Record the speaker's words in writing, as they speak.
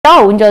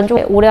운전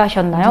좀 오래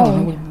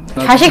하셨나요?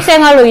 자식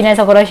생활로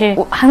인해서 그러실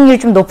확률이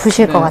좀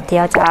높으실 것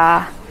같아요.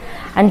 자,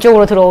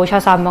 안쪽으로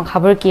들어오셔서 한번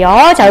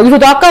가볼게요. 자,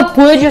 여기서도 아까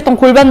보여주셨던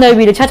골반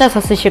넓이를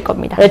찾아서 쓰실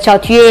겁니다. 그렇죠.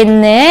 뒤에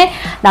있는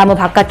나무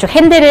바깥쪽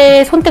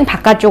핸들을 손등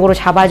바깥쪽으로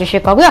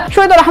잡아주실 거고요.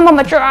 숄더를 한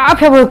번만 쫙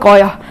펴볼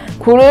거예요.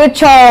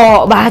 그렇죠.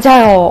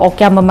 맞아요.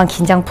 어깨 한 번만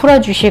긴장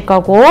풀어주실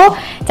거고.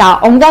 자,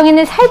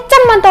 엉덩이는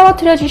살짝만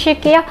떨어뜨려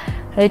주실게요.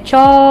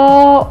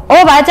 그렇죠.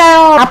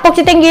 맞아요.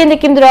 앞벅지 당기는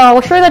느낌 들어가고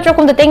숄더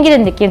조금 더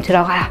당기는 느낌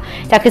들어가요.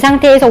 자, 그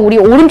상태에서 우리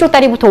오른쪽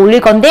다리부터 올릴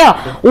건데요.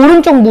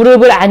 오른쪽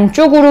무릎을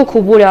안쪽으로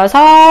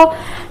구부려서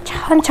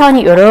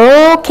천천히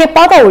이렇게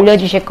뻗어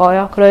올려주실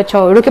거예요.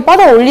 그렇죠. 이렇게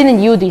뻗어 올리는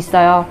이유도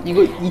있어요.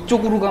 이거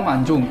이쪽으로 가면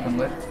안 좋은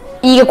건가요?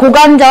 이게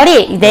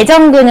고관절이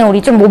내전근은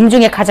우리 좀 몸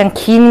중에 가장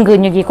긴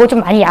근육이고 좀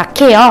많이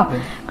약해요. 네.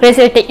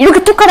 그랬을 때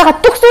이렇게 툭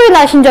하다가 뚝 소리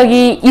나신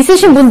적이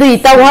있으신 분들이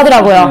있다고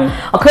하더라고요. 네.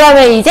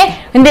 그러면 이제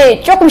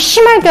근데 조금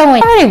심할 경우에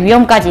사례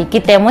위험까지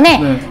있기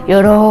때문에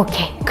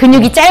이렇게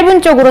근육이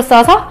짧은 쪽으로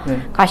써서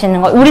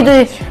가시는 거. 우리도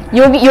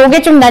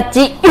요게 좀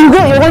낫지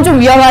요건 좀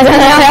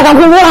위험하잖아요. 약간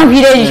그거랑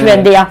비례해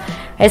주시면 돼요.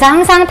 그래서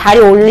항상 다리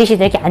올리실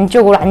때 이렇게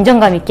안쪽으로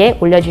안정감 있게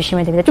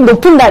올려주시면 됩니다. 좀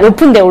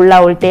높은 데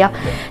올라올 때요.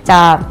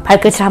 자,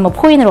 발끝을 한번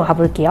포인으로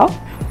가볼게요.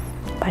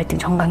 발등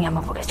정강이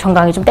한번 보겠습니다.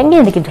 정강이 좀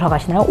당기는 느낌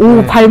들어가시나요?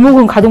 오,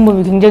 발목은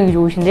가동범위 굉장히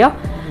좋으신데요?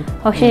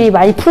 확실히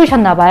많이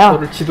풀으셨나봐요.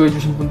 저를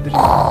지도해주신 분들이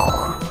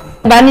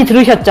많이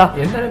들으셨죠?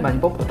 옛날에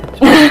많이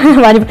뻣뻣했죠.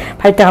 많이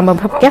발등 한번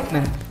펴볼게요.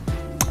 네.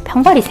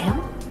 평발이세요?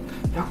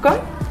 약간?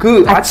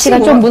 아치가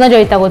좀 무너져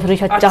있다고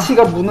들으셨죠?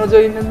 아치가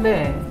무너져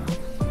있는데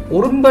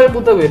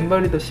오른발보다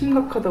왼발이 더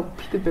심각하다고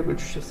피드백을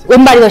주셨어요.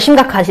 왼발이 더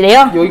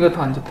심각하시래요? 여기가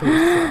더 안 좋다고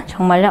했어요.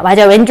 정말요?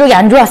 맞아요. 왼쪽이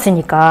안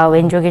좋았으니까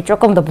왼쪽이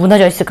조금 더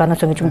무너져 있을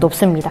가능성이 좀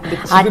높습니다.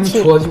 근데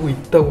지금 좋아지고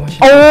있다고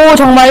하시네요. 오,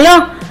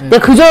 정말요?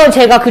 네.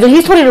 제가 그저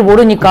히스토리를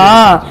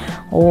모르니까.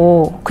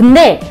 오,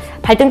 근데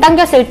발등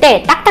당겼을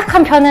때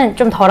딱딱한 편은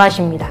좀 덜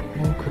하십니다.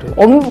 그래요?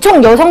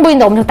 엄청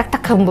여성분인데 엄청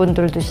딱딱한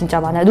분들도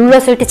진짜 많아요.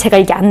 눌렀을 때 제가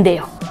이게 안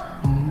돼요.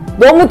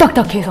 너무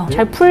딱딱해서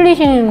잘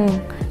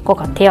풀리시는 것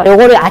같아요.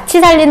 요거를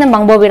아치 살리는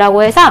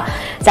방법이라고 해서,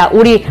 자,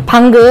 우리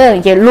방금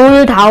이게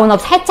롤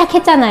다운업 살짝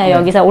했잖아요.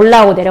 여기서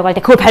올라오고 내려갈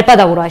때 그걸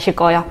발바닥으로 하실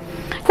거예요.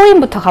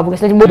 포인부터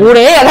가보겠습니다.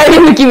 뭐래? 약간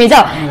이런 느낌이죠?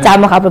 자,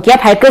 한번 가볼게요.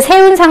 발끝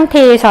세운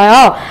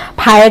상태에서요.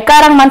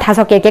 발가락만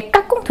 5개 이렇게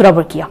깍꿍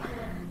들어볼게요.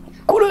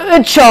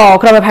 그렇죠.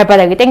 그러면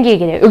발바닥이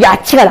당기게 돼요. 여기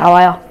아치가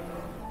나와요.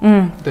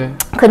 네.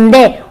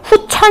 근데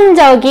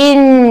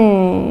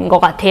후천적인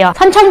것 같아요.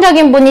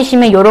 선천적인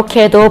분이시면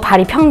요렇게 해도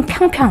발이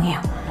평평해요.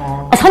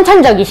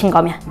 선천적이신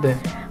거면. 네.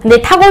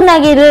 근데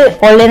타고나기를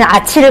원래는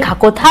아치를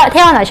갖고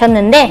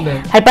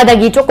태어나셨는데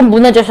발바닥이 조금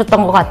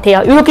무너지셨던 것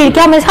같아요. 이렇게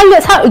하면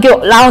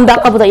이렇게 라운드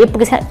아까보다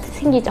예쁘게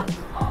생기죠.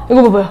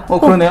 이거 봐봐요.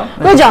 그러네요.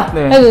 그죠?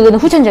 이거는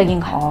후천적인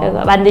거.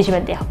 이거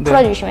만드시면 돼요.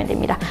 풀어주시면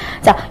됩니다.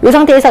 자, 이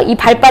상태에서 이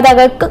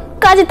발바닥을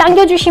끝까지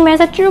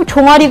당겨주시면서 쭉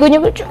종아리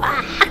근육을 쫙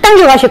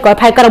당겨가실 거예요.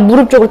 발가락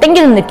무릎 쪽으로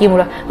당기는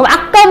느낌으로. 그럼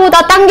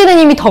아까보다 당기는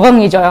힘이 더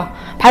강해져요.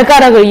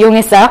 발가락을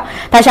이용했어요.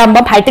 다시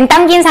한번 발등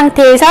당긴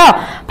상태에서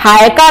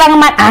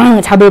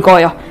발가락만 잡을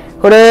거예요.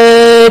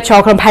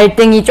 그렇죠. 그럼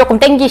발등이 조금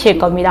당기실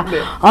겁니다.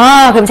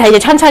 그럼 자, 이제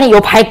천천히 이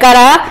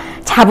발가락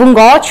잡은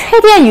거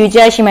최대한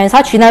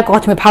유지하시면서 쥐날 것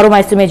같으면 바로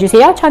말씀해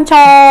주세요.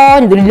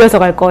 천천히 늘려서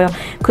갈 거예요.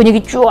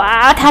 근육이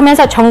쫙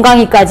하면서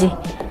정강이까지.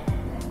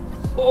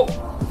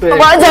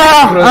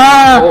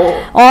 맞아요.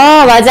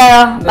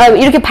 맞아요.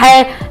 이렇게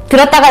발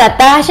들었다가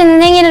놨다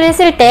하시는 행위를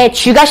했을 때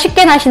쥐가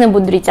쉽게 나시는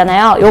분들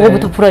있잖아요.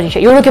 요거부터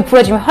풀어주셔요. 요렇게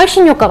풀어주면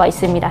훨씬 효과가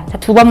있습니다. 자,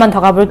 2번만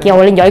더 가볼게요.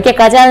 원래는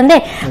 10개까지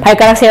하는데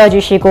발가락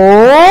세워주시고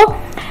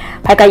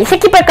발가락,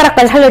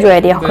 새끼발가락까지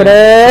살려줘야 돼요.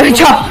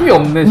 그렇죠. 힘이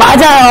없네.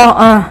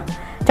 맞아요.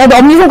 자,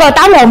 엄지손가락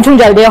땀이 엄청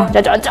잘 돼요.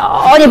 자,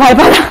 천천히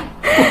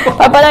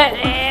발바닥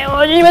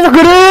올리면서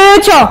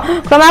그렇죠.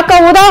 그럼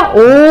아까보다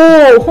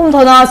홈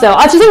더 나왔어요.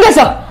 아치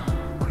생겼어.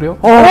 그래요?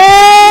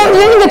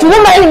 선생님께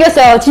 2번 많이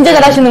생겼어요. 진짜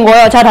잘하시는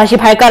거예요. 자, 다시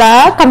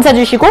발가락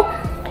감싸주시고.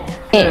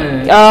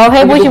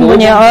 해보신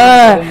분이에요.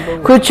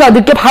 그렇죠.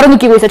 바로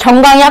느끼고 있어요.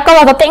 정강이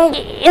아까보다 더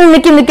땡기는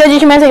느낌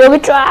느껴지시면서 여기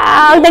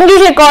쫙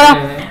당기실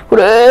거예요.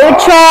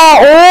 그렇죠.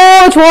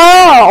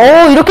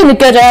 좋아요. 이렇게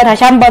느껴져요.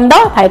 다시 한 번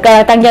더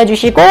발가락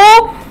당겨주시고.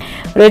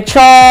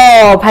 그렇죠.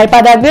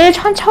 발바닥을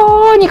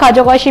천천히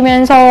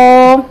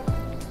가져가시면서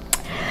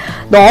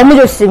너무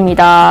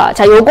좋습니다.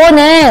 자,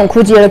 요거는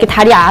굳이 이렇게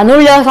다리 안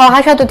올려서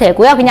하셔도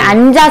되고요. 그냥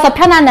앉아서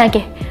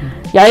편안하게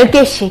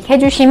 10개씩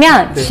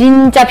해주시면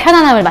진짜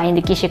편안함을 많이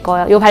느끼실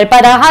거예요. 요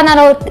발바닥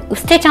하나로,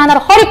 스트레칭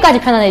하나로 허리까지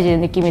편안해지는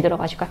느낌이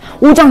들어가실 거예요.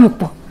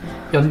 오장육부.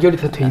 연결이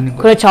다 돼 있는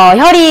거예요. 그렇죠.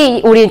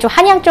 혈이, 우리 좀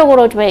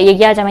한의학적으로 좀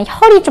얘기하자면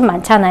혈이 좀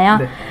많잖아요.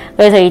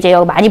 그래서 이제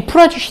여기 많이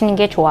풀어주시는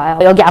게 좋아요.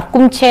 여기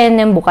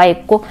앞꿈치에는 뭐가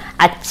있고,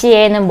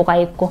 아치에는 뭐가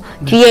있고,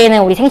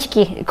 뒤에는 우리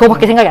생식기,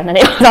 그거밖에 생각이 안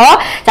나네요. 그래서,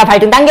 자,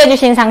 발등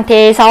당겨주신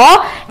상태에서,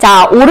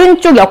 자,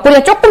 오른쪽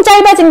옆구리가 조금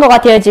짧아진 것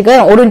같아요,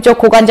 지금. 오른쪽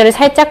고관절을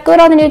살짝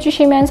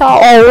끌어내려주시면서,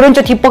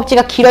 오른쪽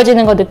뒷벅지가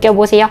길어지는 거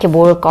느껴보세요. 이렇게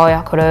모을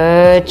거예요.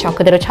 그렇죠.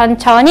 그대로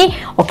천천히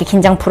어깨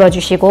긴장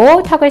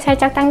풀어주시고, 턱을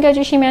살짝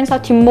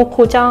당겨주시면서, 뒷목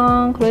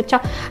고정. 그렇죠.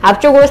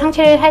 앞쪽으로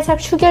상체를 살짝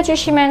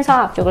숙여주시면서,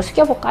 앞쪽으로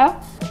숙여볼까요?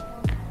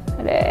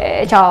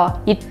 네,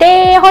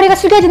 이때 허리가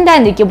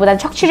숙여진다는 느낌보다는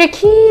척추를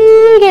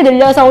길게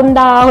늘려서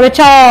온다.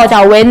 그렇죠.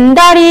 자,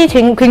 왼다리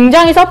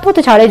굉장히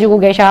서포트 잘해주고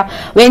계셔.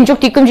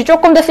 왼쪽 뒤꿈치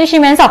조금 더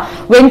쓰시면서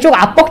왼쪽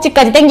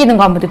앞벅지까지 당기는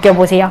거 한번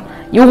느껴보세요.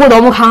 요거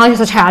너무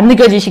강하셔서 잘 안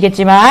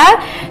느껴지시겠지만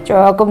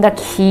조금 더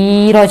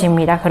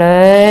길어집니다.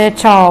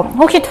 그렇죠.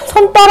 혹시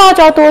손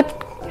떨어져도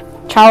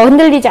좌우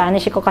흔들리지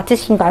않으실 것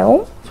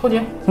같으신가요?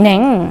 손이요? 네.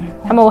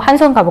 한번 한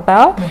손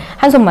가볼까요? 네.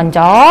 한 손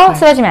먼저.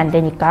 쓰러지면 안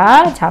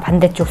되니까. 자,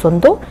 반대쪽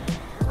손도.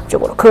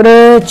 앞쪽으로.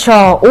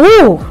 그렇죠.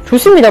 오!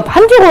 좋습니다.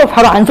 한쪽으로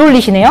바로 안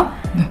쏠리시네요?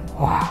 네.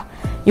 와.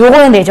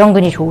 요거는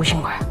내전근이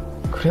좋으신 거야.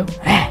 그래요?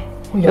 네.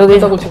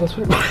 여기다고 제가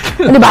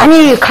근데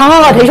많이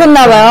강화가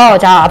되셨나봐요.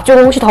 자,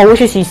 앞쪽으로 혹시 더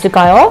오실 수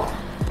있을까요?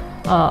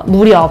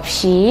 무리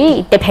없이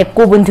이때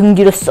배꼽은 등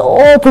뒤로 쏙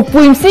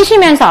복부 힘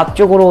쓰시면서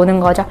앞쪽으로 오는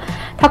거죠.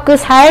 턱끝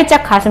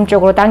살짝 가슴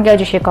쪽으로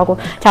당겨주실 거고,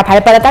 자,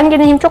 발바닥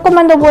당기는 힘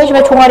조금만 더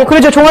보여주면 종아리,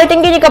 그렇죠. 종아리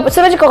당기니까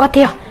쓰러질 것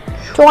같아요.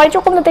 종아리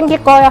조금 더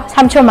당길 거예요.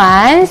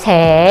 3초만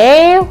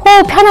셋,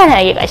 호흡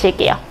편안하게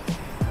가실게요.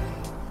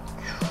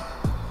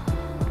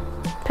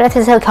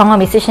 필라테스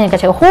경험 있으시니까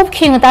제가 호흡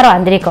큐잉은 따로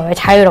안 드릴 거예요.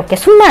 자유롭게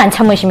숨만 안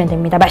참으시면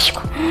됩니다.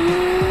 마시고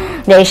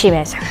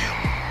내쉬면서,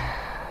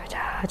 자,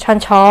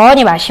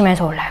 천천히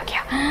마시면서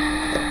올라올게요.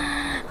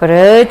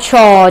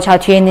 그렇죠. 자,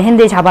 뒤에 있는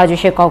핸들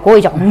잡아주실 거고,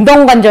 이제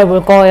엉덩관절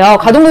볼 거예요.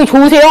 가동력이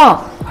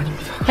좋으세요?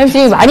 아닙니다.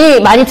 햄스트링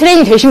많이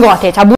트레이닝 되신 것 같아요. 자,